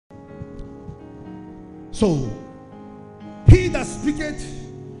So, he that speaketh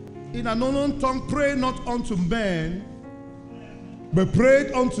in an unknown tongue pray not unto men, but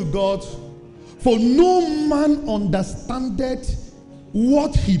prayed unto God. For no man understandeth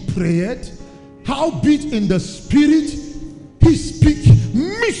what he prayed, howbeit in the spirit he speak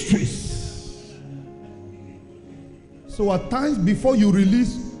mysteries. So at times before you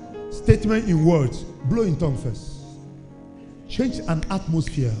release statement in words, blow in tongue first. Change an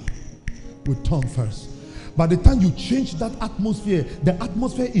atmosphere with tongue first. By the time you change that atmosphere, the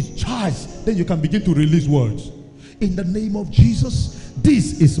atmosphere is charged, then you can begin to release words. In the name of Jesus,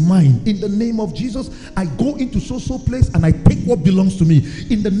 this is mine. In the name of Jesus, I go into so place and I take what belongs to me.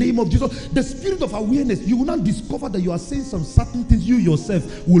 In the name of Jesus, the spirit of awareness, you will not discover that you are saying some certain things. You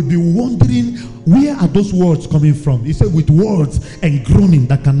yourself will be wondering, where are those words coming from? He said, with words and groaning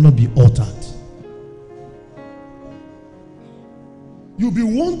that cannot be uttered. You'll be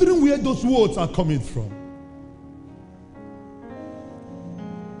wondering where those words are coming from.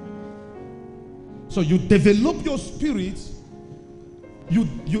 So you develop your spirit,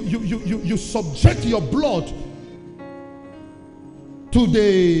 you subject your blood to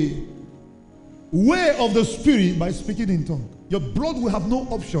the way of the spirit by speaking in tongue. Your blood will have no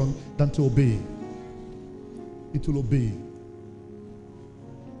option than to obey. It will obey.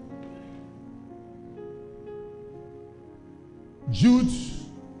 Jude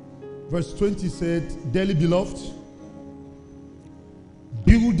verse 20 said, dearly beloved,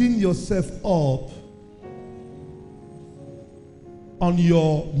 building yourself up on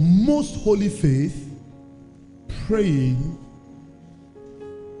your most holy faith, praying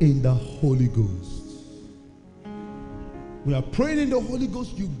in the Holy Ghost. We are praying in the Holy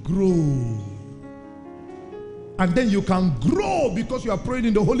Ghost, you grow. And then you can grow because you are praying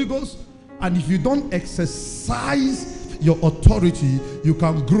in the Holy Ghost. And if you don't exercise your authority, you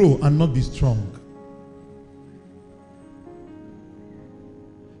can grow and not be strong.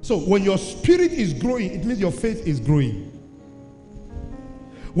 So when your spirit is growing, it means your faith is growing.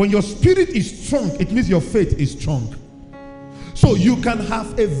 When your spirit is strong, it means your faith is strong. So you can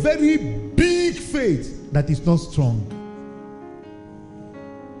have a very big faith that is not strong.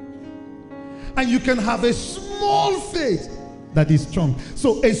 And you can have a small faith that is strong.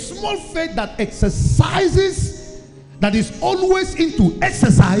 So a small faith that exercises, that is always into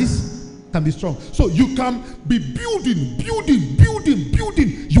exercise, can be strong. So you can be building.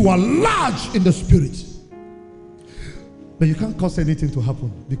 You are large in the spirit. But you can't cause anything to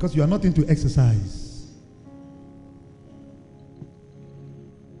happen because you are not into exercise.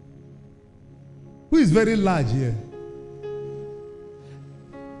 Who is very large here?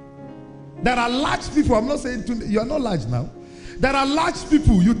 There are large people. I'm not saying you are not large now. There are large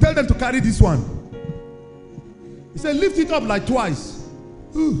people. You tell them to carry this one. He said, lift it up like twice.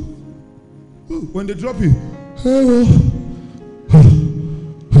 Ooh. Ooh. When they drop it,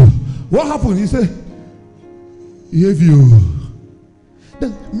 what happened? He said, you.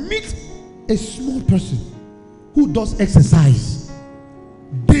 Then meet a small person who does exercise,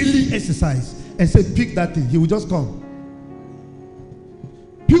 daily exercise, and say, pick that thing. He will just come.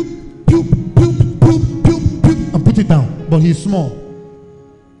 And put it down. But he's small.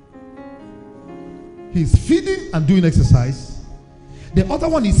 He's feeding and doing exercise. The other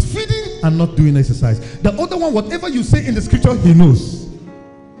one is feeding and not doing exercise. The other one, whatever you say in the scripture, he knows.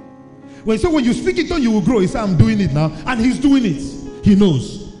 When you speak in tongue, you will grow. He said, I'm doing it now. And he's doing it. He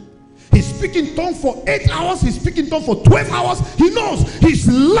knows. He's speaking tongue for 8 hours. He's speaking tongue for 12 hours. He knows. He's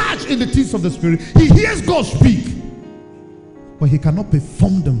large in the things of the spirit. He hears God speak. But he cannot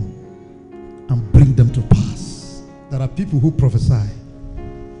perform them and bring them to pass. There are people who prophesy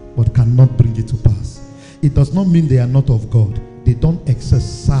but cannot bring it to pass. It does not mean they are not of God. They don't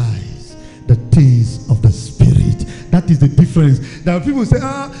exercise the things of the spirit. That is the difference. There are people who say,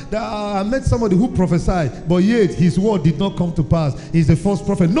 I met somebody who prophesied, but yet his word did not come to pass. He's a false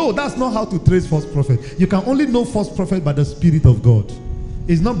prophet. No, that's not how to trace false prophet. You can only know false prophet by the Spirit of God.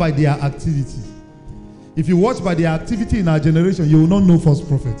 It's not by their activity. If you watch by their activity in our generation, you will not know false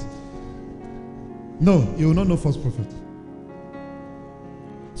prophet. No, you will not know false prophet.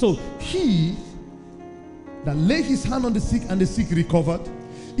 So he that lay his hand on the sick and the sick recovered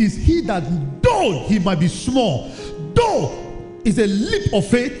is he that, though he might be small, though is a leap of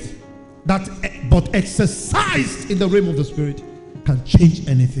faith, that but exercised in the realm of the spirit, can change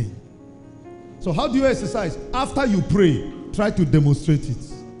anything. So how do you exercise? After you pray, try to demonstrate it.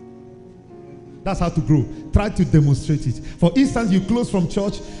 That's how to grow. Try to demonstrate it. For instance, you close from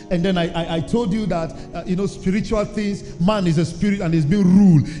church, and then I told you that spiritual things, man is a spirit and is being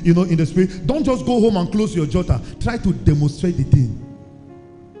ruled, in the spirit. Don't just go home and close your jotter. Try to demonstrate the thing.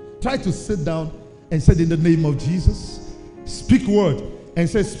 Try to sit down and said, in the name of Jesus, speak word. And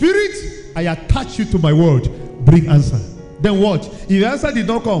say, Spirit, I attach you to my word. Bring answer. Then watch. If the answer did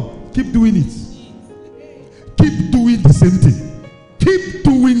not come, keep doing it. Keep doing the same thing. Keep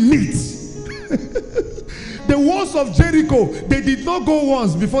doing it. The walls of Jericho, they did not go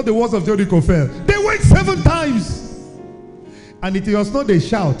once before the walls of Jericho fell. They went 7 times. And it was not the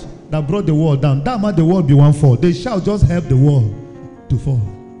shout that brought the wall down. That might the wall be one fall. The shout just helped the wall to fall.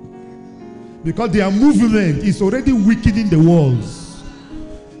 Because their movement is already weakening the walls.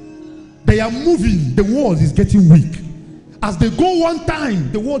 They are moving. The wall is getting weak. As they go one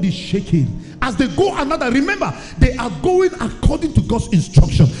time, the wall is shaking. As they go another, remember, they are going according to God's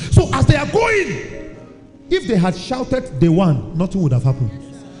instruction. So as they are going, if they had shouted day one, nothing would have happened.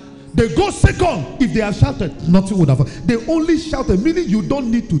 They go second, if they have shouted, nothing would have happened. They only shouted, meaning you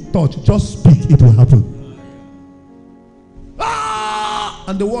don't need to touch, just speak, it will happen. Ah!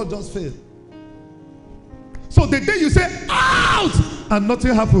 And the wall just failed. So the day you say, out! And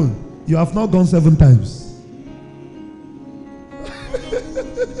nothing happened, you have not gone 7 times.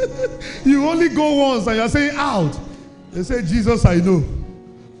 You only go once and you are saying out. They say, Jesus, I know.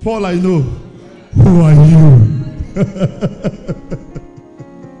 Paul, I know. Who are you?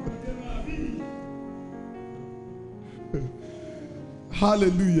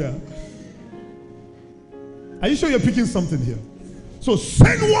 Hallelujah. Are you sure you're picking something here? So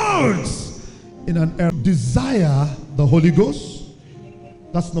send words in an era. Desire the Holy Ghost.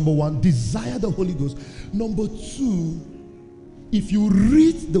 That's number 1. Desire the Holy Ghost. Number 2, if you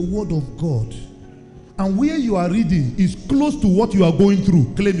read the word of God and where you are reading is close to what you are going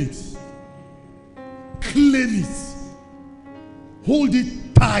through, claim it. Claim it. Hold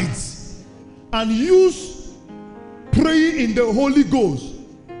it tight. And use praying in the Holy Ghost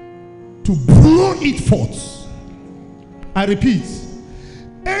to blow it forth. I repeat,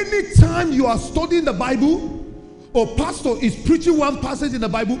 anytime you are studying the Bible or pastor is preaching one passage in the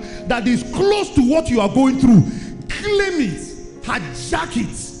Bible that is close to what you are going through, claim it. Hijack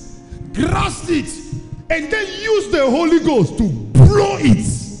it, grasp it, and then use the Holy Ghost to blow it.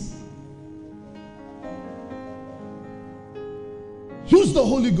 Use the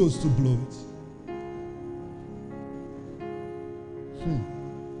Holy Ghost to blow it.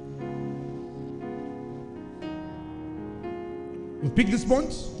 We pick this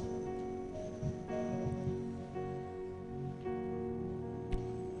point.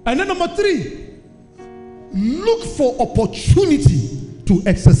 And then number 3. Look for opportunity to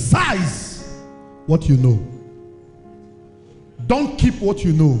exercise what you know. Don't keep what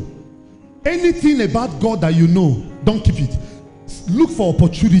you know. Anything about God that you know, don't keep it. Look for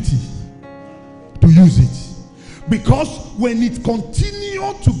opportunity to use it. Because when it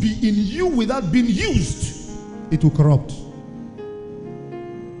continues to be in you without being used, it will corrupt.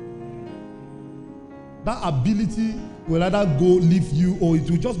 That ability will either go leave you or it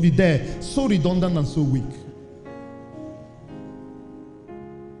will just be there, so redundant and so weak.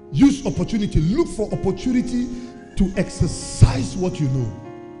 Use opportunity. Look for opportunity to exercise what you know.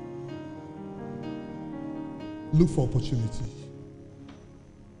 Look for opportunity.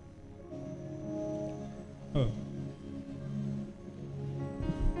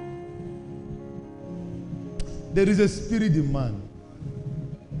 There is a spirit in man.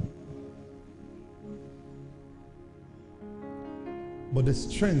 But the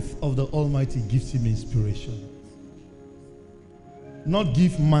strength of the Almighty gives him inspiration. Not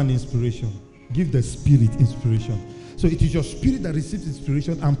give man inspiration. Give the spirit inspiration. So it is your spirit that receives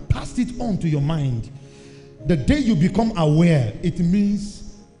inspiration and pass it on to your mind. The day you become aware, it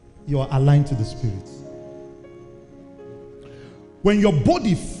means you are aligned to the spirit. When your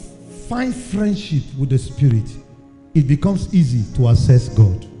body finds friendship with the spirit, it becomes easy to assess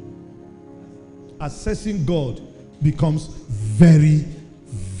God. Assessing God becomes very,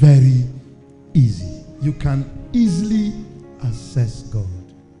 very easy. You can easily assess God.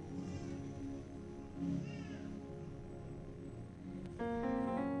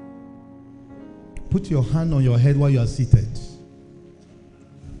 Put your hand on your head while you are seated.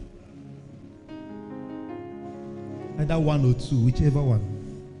 Either 1 or 2, whichever one.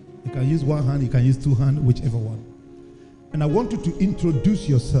 You can use 1 hand, you can use 2 hands, whichever one. And I want you to introduce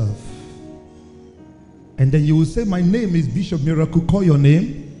yourself. And then you will say, my name is Bishop Miracle. Call your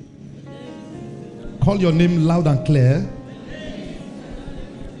name. Call your name loud and clear.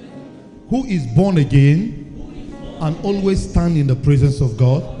 Who is born again and always stand in the presence of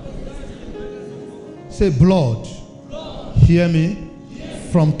God. Say, blood, hear me.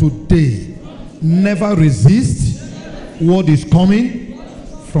 From today, never resist what is coming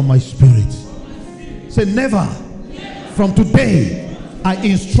from my spirit. Say, never. From today, I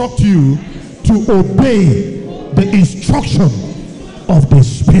instruct you to to obey the instruction of the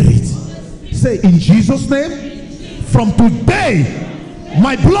Spirit. Say, in Jesus' name, from today,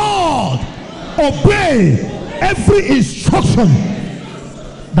 my blood obey every instruction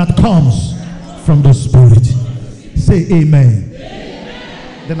that comes from the Spirit. Say amen.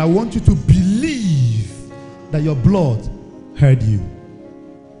 Then I want you to believe that your blood heard you.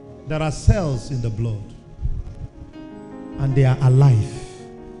 There are cells in the blood, and they are alive.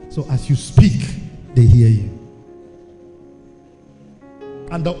 So as you speak, they hear you.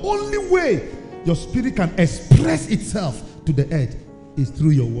 And the only way your spirit can express itself to the earth is through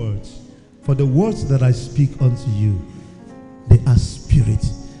your words. For the words that I speak unto you, they are spirit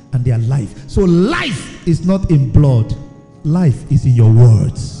and they are life. So life is not in blood. Life is in your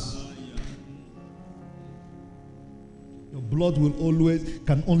words. Your blood will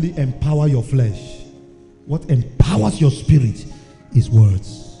can only empower your flesh. What empowers your spirit is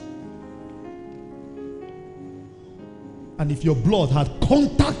words. And if your blood had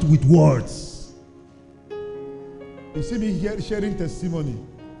contact with words, you see me here sharing testimony.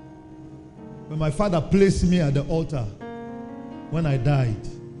 When my father placed me at the altar, when I died,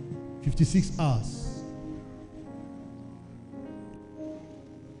 56 hours,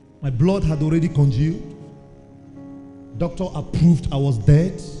 my blood had already congealed. Doctor approved I was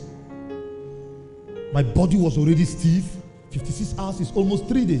dead. My body was already stiff. 56 hours is almost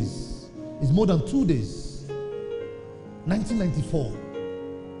 3 days. It's more than 2 days. 1994.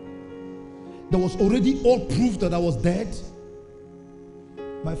 There was already all proof that I was dead.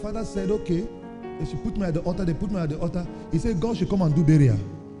 My father said, okay, they should put me at the altar. They put me at the altar. He said, God should come and do burial.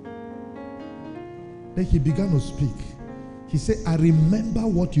 Then he began to speak. He said, I remember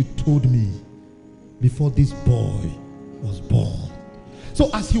what you told me before this boy was born.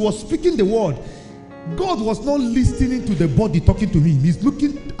 So as he was speaking the word, God was not listening to the body talking to me. He's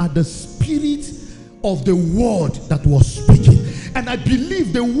looking at the spirit of the word that was speaking. And I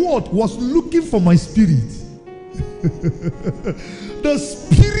believe the word was looking for my spirit. The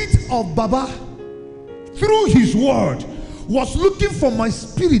spirit of Baba, through his word, was looking for my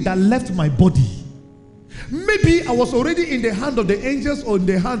spirit that left my body. Maybe I was already in the hand of the angels or in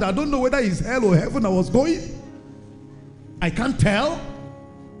the hand. I don't know whether it's hell or heaven I was going. I can't tell.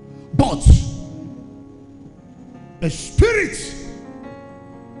 But a spirit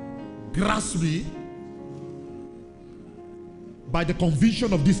grasped me. By the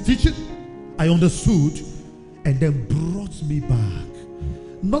conviction of this teaching, I understood and then brought me back.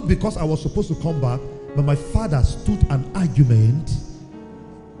 Not because I was supposed to come back, but my father stood an argument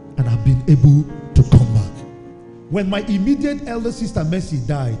and I've been able to come back. When my immediate elder sister Masin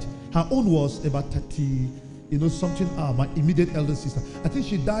died, her own was about 30, something. My immediate elder sister, I think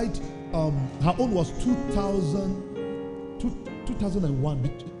she died, her own was 2001,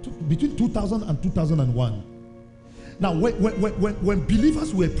 between 2000 and 2001. Now, when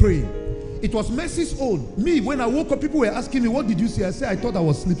believers were praying, it was Mercy's own. Me, when I woke up, people were asking me, what did you see? I said, I thought I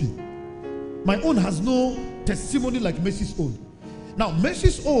was sleeping. My own has no testimony like Mercy's own. Now,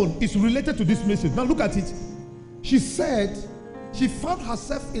 Mercy's own is related to this message. Now, look at it. She said she found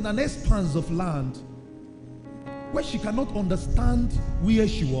herself in an expanse of land where she cannot understand where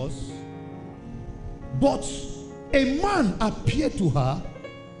she was. But a man appeared to her.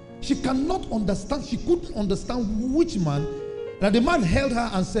 She cannot understand. She couldn't understand which man. That the man held her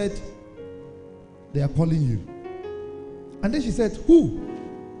and said, they are calling you. And then she said, who?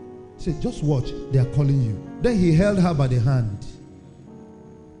 She said, just watch. They are calling you. Then he held her by the hand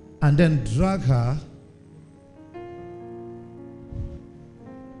and then dragged her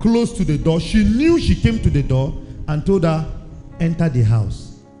close to the door. She knew she came to the door and told her, enter the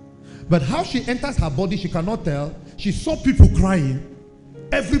house. But how she enters her body, she cannot tell. She saw people crying.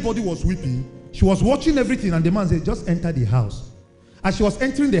 Everybody was weeping. She was watching everything, and the man said, just enter the house. As she was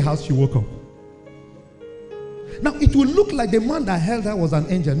entering the house, she woke up. Now, it will look like the man that held her was an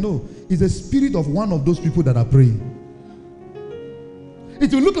angel. No, it's the spirit of one of those people that are praying.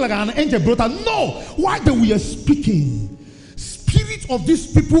 It will look like an angel brought her. No, while they were speaking, spirit of these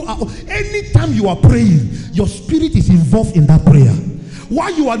people are, anytime you are praying, your spirit is involved in that prayer.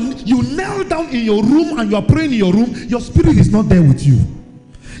 While you kneel down in your room and you are praying in your room, your spirit is not there with you.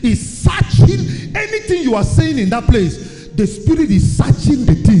 Is searching anything you are saying in that place. The spirit is searching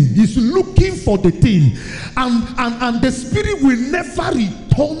the thing. He's looking for the thing, and the spirit will never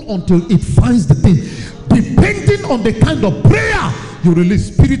return until it finds the thing. Depending on the kind of prayer you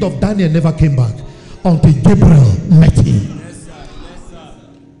release. Spirit of Daniel never came back until Gabriel met him. Yes, sir. Yes, sir.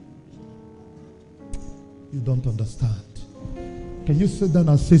 You don't understand. Can you sit down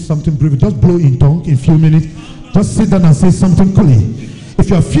and say something brief? Just blow in tongue in a few minutes. Just sit down and say something quickly. If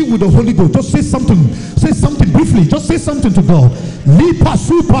you are filled with the Holy Ghost, just say something. Say something briefly. Just say something to God.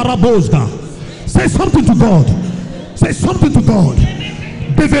 Say something to God. Say something to God.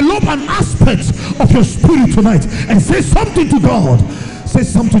 Develop an aspect of your spirit tonight and say something to God. Say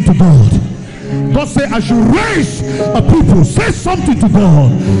something to God. God say, I should raise a people. Say something to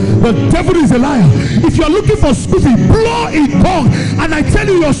God. The devil is a liar. If you are looking for Scoopy, blow in tongue, and I tell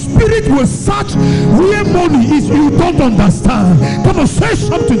you, your spirit will search where money is. You don't understand. Come on, say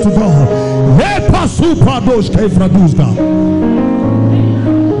something to God.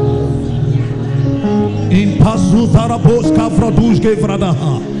 In pasu zaraboska vradushke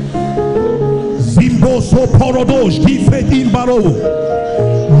vradaha. Zimbo so porodosh gifet in baro.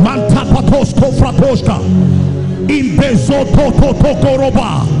 Manta patosko fratoshka. In bezo toto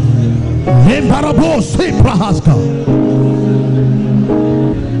tokoroba. Nembarabo se prahaska.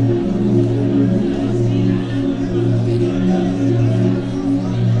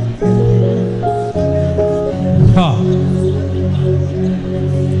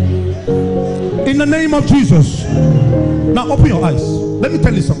 In the name of Jesus. Now open your eyes. Let me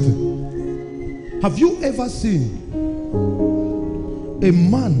tell you something. Have you ever seen a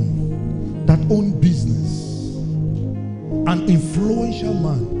man that owns business, an influential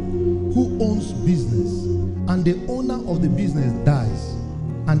man who owns business, and the owner of the business dies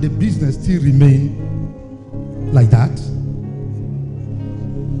and the business still remain like that?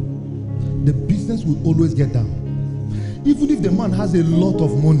 The business will always get down. Even if the man has a lot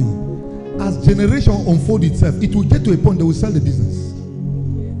of money, as generation unfold itself, it will get to a point they will sell the business.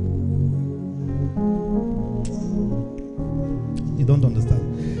 You don't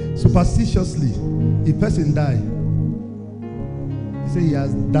understand. Superstitiously, a person die. He say he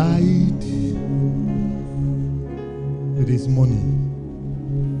has died with his money.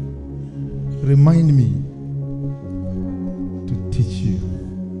 Remind me to teach you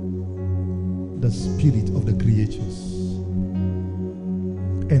the spirit of the creatures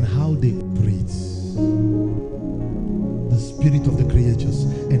and how they operate. The spirit of the creatures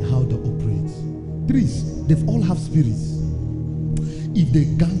and how they operate. Trees, they all have spirits. If they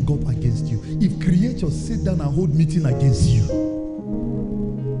gang up against you, if creatures sit down and hold meeting against you,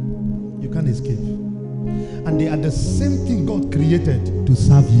 you can't escape. And they are the same thing God created to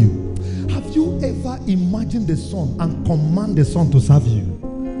serve you. Have you ever imagined the sun and command the sun to serve you?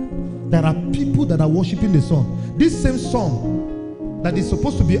 There are people that are worshiping the sun. This same sun that is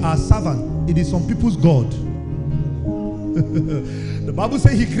supposed to be our servant, it is some people's God. The Bible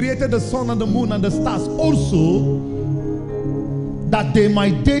says he created the sun and the moon and the stars also, that they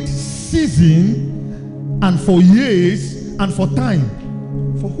might date season and for years and for time.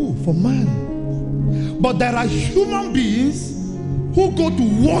 For who? For man. But there are human beings who go to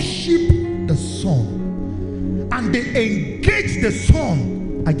worship the sun and they engage the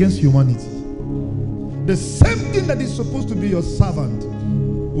sun against humanity. The same thing that is supposed to be your servant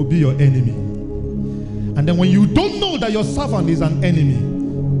will be your enemy. And then when you don't know that your servant is an enemy,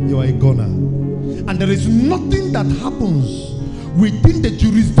 you are a goner. And there is nothing that happens within the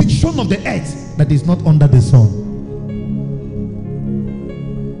jurisdiction of the earth that is not under the sun.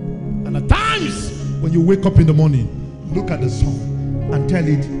 And at times when you wake up in the morning, look at the sun and tell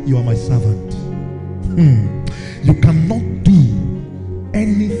it, you are my servant. You cannot do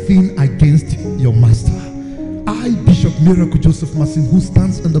anything against your master. I, Bishop Miracle Joseph Masin, who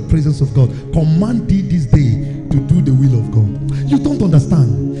stands in the presence of God, command thee this day to do the will of God. You don't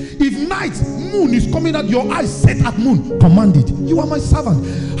understand. If night, moon is coming out, your eyes set at moon, command it. You are my servant.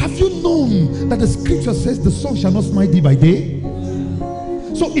 Have you known that the scripture says the sun shall not smite thee by day?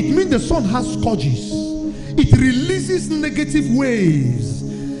 So it means the sun has scourges. It releases negative waves.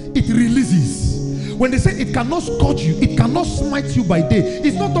 It releases. When they say it cannot scorch you, it cannot smite you by day,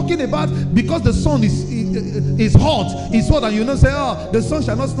 it's not talking about because the sun is hot, it's hot, and you don't say, oh, the sun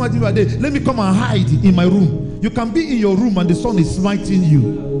shall not smite you by day, let me come and hide in my room. You can be in your room and the sun is smiting you.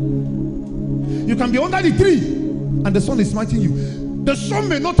 You can be under the tree and the sun is smiting you. The sun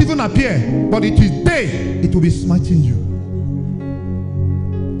may not even appear, but it is day, it will be smiting you.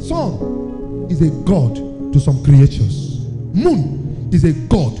 Sun is a god to some creatures. Moon is a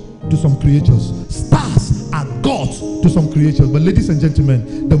god to some creatures. Stars are gods to some creatures. But ladies and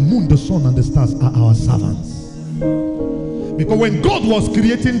gentlemen, the moon, the sun, and the stars are our servants. Because when God was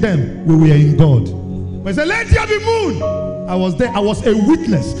creating them, we were in God. When he said, let there be moon, I was there. I was a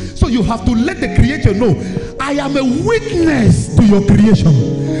witness. So you have to let the creator know, I am a witness to your creation.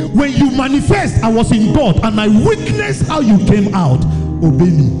 When you manifest, I was in God and I witnessed how you came out. Obey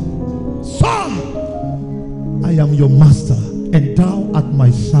me. Son, I am your master and thou art my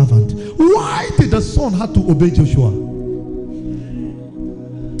servant. Why did the son have to obey Joshua?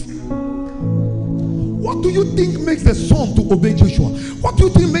 What do you think makes the sun to obey Joshua? What do you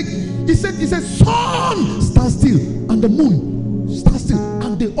think makes? He said, sun, stand still, and the moon, stand still,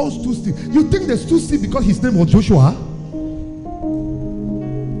 and they all stood still. You think they stood still because his name was Joshua?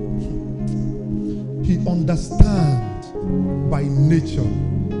 He understands by nature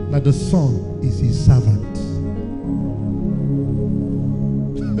that the Son is his servant.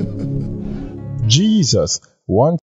 Jesus wants